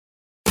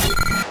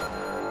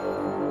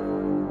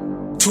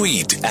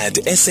Tweet at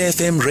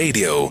SFM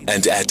Radio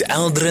and at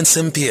Aldrin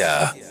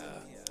Sampear.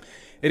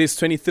 It is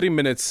 23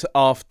 minutes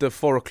after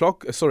 3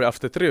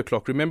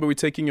 o'clock. Remember, we're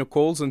taking your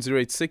calls on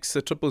 086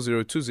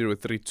 000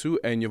 2032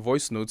 and your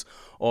voice notes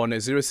on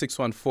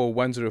 0614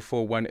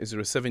 104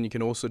 107. You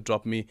can also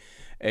drop me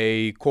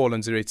a call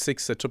on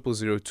 086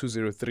 000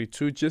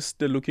 2032.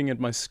 Just looking at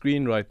my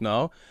screen right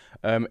now,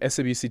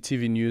 SABC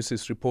TV News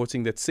is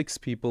reporting that 6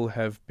 people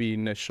have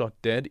been shot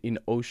dead in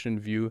Ocean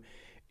View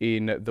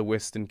in the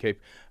Western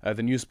Cape.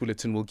 The news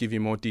bulletin will give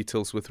you more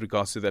details with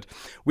regards to that.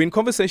 We're in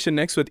conversation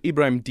next with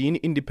Ibrahim Deen,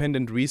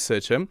 independent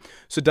researcher.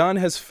 Sudan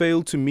has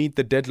failed to meet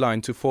the deadline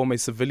to form a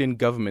civilian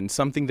government,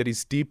 something that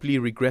is deeply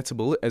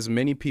regrettable, as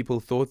many people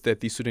thought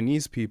that the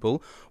Sudanese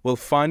people will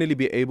finally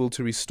be able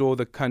to restore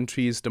the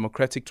country's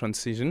democratic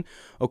transition.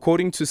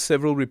 According to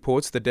several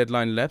reports, the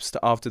deadline lapsed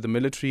after the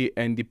military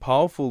and the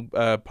powerful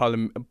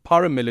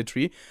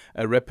paramilitary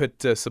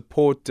rapid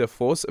support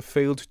force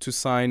failed to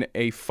sign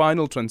a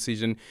final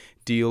transition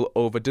deal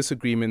over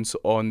disagreements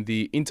on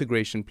the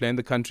integration plan.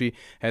 The country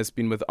has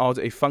been without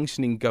a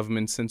functioning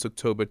government since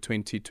October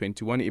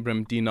 2021.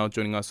 Ibrahim Deen now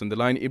joining us on the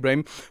line.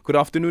 Ibrahim, good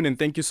afternoon and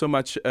thank you so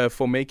much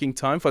for making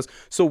time for us.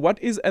 So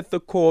what is at the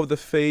core of the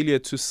failure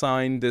to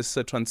sign this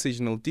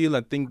transitional deal?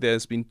 I think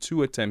there's been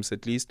 2 attempts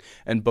at least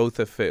and both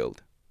have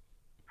failed.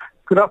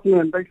 Good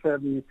afternoon, thanks for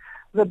having me.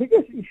 The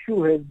biggest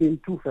issue has been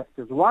 2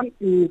 factors. One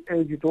is,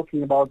 as you're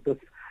talking about, this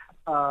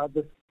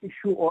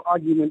issue or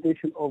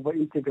argumentation over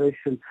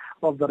integration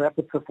of the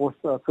rapid support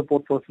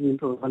forces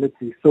into the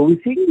military. So we're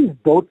seeing these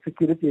both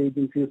security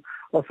agencies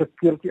or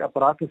security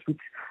apparatus which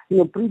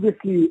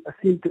previously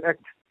seemed to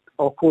act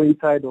or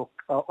coincide or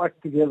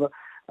act together,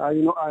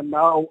 are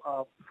now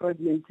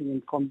fragmenting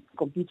and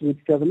competing with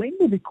each other,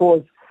 mainly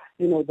because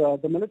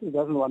the military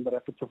doesn't want the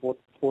rapid support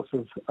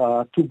forces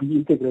to be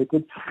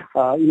integrated,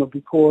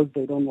 because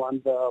they don't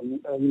want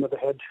the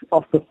head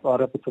of the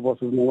rapid support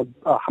forces,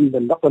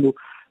 Hamdan Daqalu,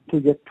 to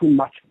get too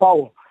much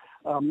power,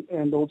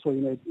 and also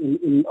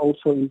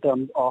in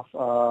terms of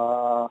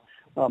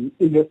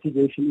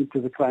investigation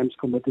into the crimes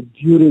committed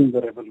during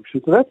the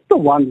revolution. So that's the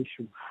one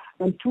issue.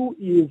 And 2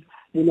 is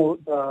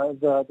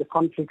the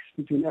conflicts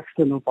between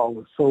external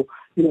powers. So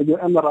your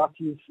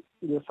Emiratis,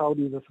 your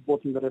Saudis are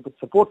supporting the rapid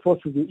support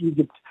forces. In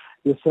Egypt,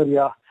 your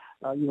Syria,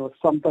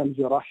 sometimes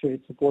your Russia is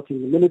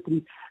supporting the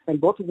military, and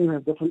both of them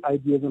have different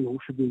ideas on who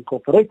should be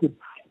incorporated.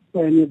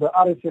 And the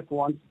RSF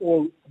wants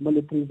all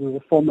militaries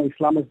with former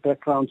Islamist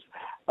backgrounds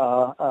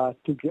to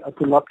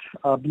not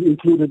be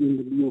included in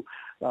the new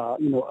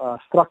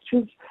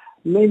structures,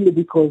 mainly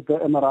because the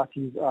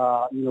Emiratis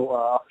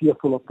are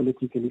fearful of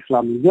political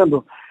Islam in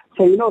general.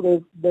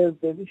 So there's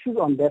issues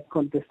on that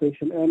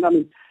contestation,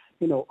 and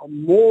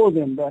more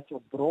than that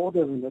or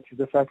broader than that is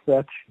the fact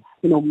that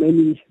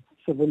many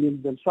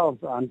civilians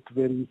themselves aren't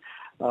very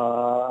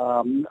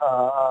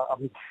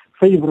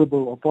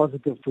favorable or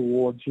positive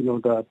towards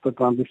the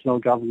transitional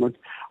government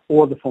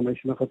or the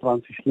formation of a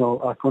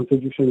transitional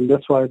constitution, and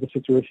that's why the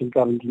situation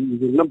currently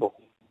is in limbo.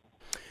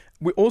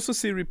 We also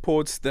see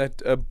reports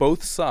that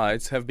both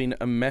sides have been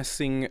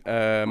amassing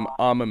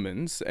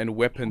armaments and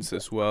weapons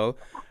as well.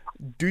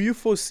 Do you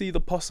foresee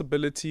the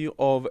possibility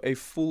of a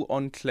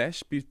full-on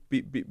clash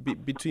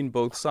between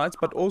both sides?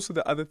 But also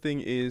the other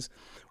thing is,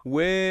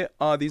 where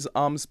are these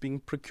arms being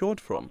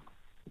procured from?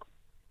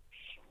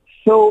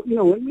 So,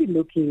 when we're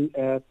looking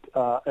at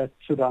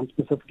Sudan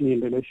specifically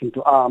in relation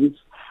to arms,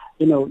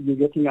 you're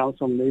getting arms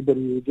from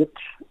neighboring Egypt,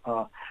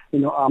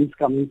 arms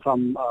coming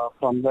from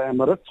the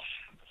Emirates,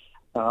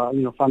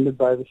 funded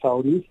by the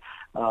Saudis.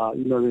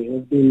 There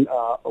has been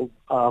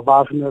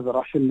Wagner, the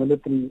Russian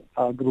military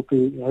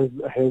grouping,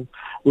 has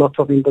lots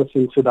of interest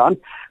in Sudan.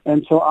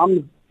 And so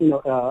arms,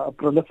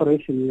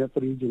 proliferation in that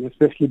region,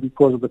 especially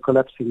because of the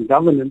collapsing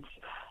governance,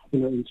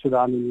 in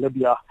Sudan, in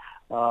Libya,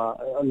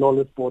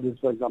 lawless borders,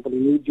 for example,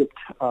 in Egypt,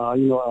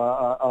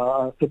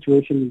 a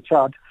situation in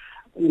Chad,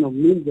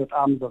 means that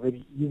arms are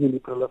very easily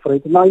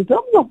proliferated. Now, in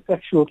terms of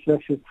actual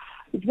clashes,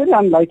 it's very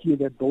unlikely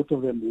that both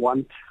of them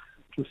want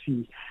to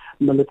see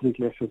military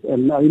clashes.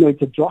 And,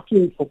 it's a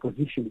jockeying for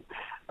position.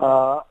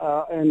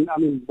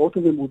 And, both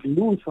of them would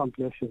lose some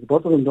clashes.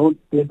 Both of them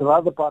they'd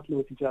rather partner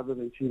with each other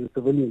than see the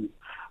civilians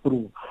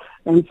rule.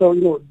 And so,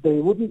 they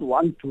wouldn't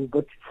want to,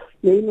 but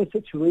in a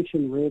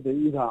situation where there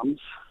is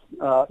arms,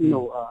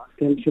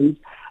 tensions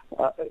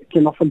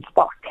can often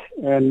spark.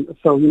 And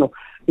so,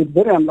 it's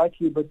very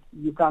unlikely, but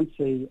you can't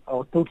say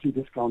or totally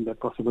discount that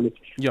possibility.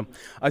 Yeah.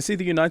 I see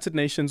the United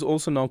Nations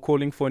also now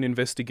calling for an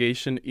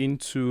investigation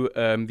into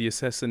the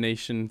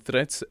assassination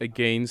threats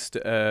against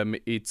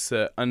its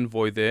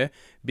envoy there,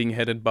 being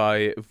headed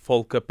by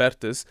Volker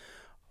Perthes.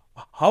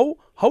 How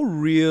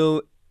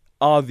real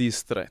are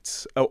these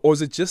threats? Or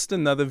is it just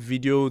another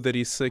video that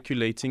is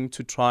circulating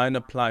to try and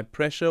apply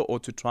pressure or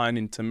to try and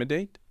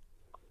intimidate?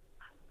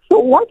 So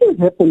what has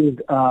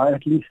happened,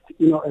 at least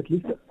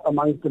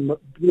amongst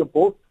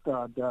both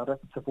the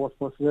rapid support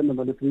forces and the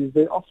military,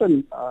 they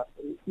often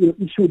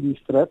issue these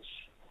threats,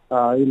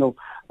 and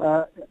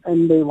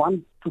they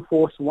want to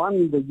force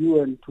the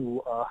UN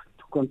to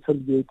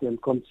consolidate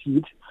and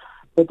concede,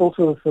 but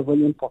also the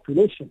civilian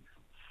population.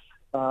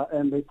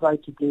 And they try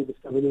to play the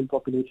civilian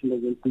population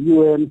against the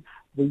UN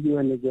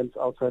against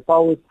outside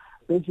powers,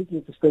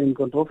 basically to stay in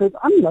control. So it's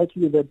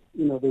unlikely that,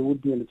 there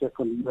would be an attack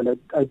on the UN.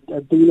 I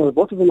think,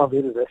 both of them are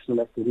very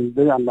rational actors. It's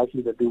very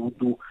unlikely that they would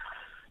do,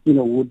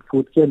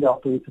 would carry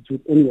out or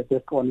institute any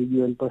attack on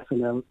UN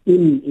personnel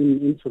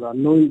in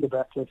Sudan, knowing the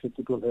backlash that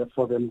it will have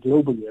for them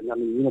globally. And I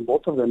mean,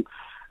 both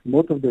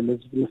of their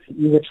legitimacy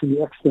is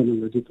actually external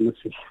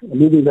legitimacy.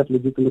 Losing that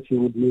legitimacy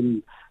would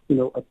mean,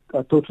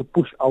 a total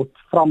push out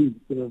from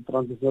the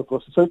transitional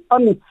process. So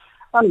it's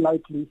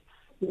unlikely,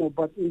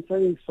 but in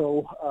saying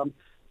so,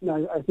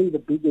 I think the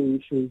bigger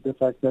issue is the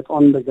fact that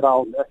on the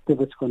ground,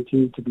 activists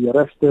continue to be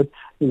arrested.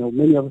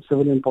 Many of the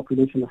civilian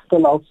population are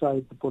still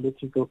outside the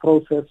political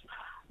process.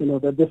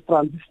 That this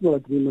transitional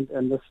agreement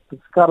and this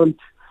current,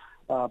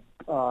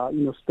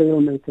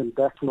 stalemate and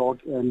backlog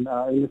and,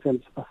 in a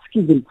sense, a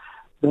schism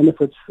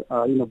benefits,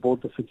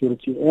 both the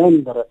security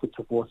and the rapid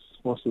support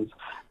forces,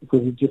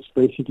 because it just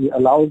basically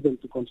allows them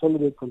to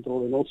consolidate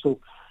control and also,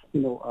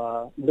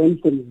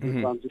 lengthen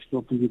the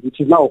transitional period, which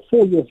is now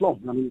 4 years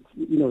long. I mean,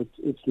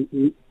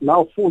 it's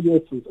now 4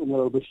 years since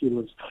Umar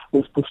al-Bashir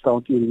was pushed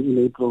out in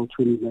April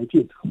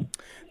 2019.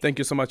 Thank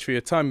you so much for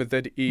your time.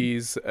 That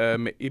is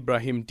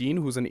Ibrahim Deen,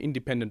 who's an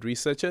independent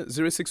researcher.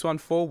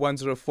 0614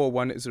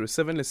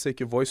 104107. Let's take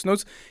your voice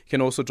notes. You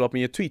can also drop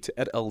me a tweet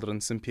at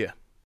Aldrin St. Pierre.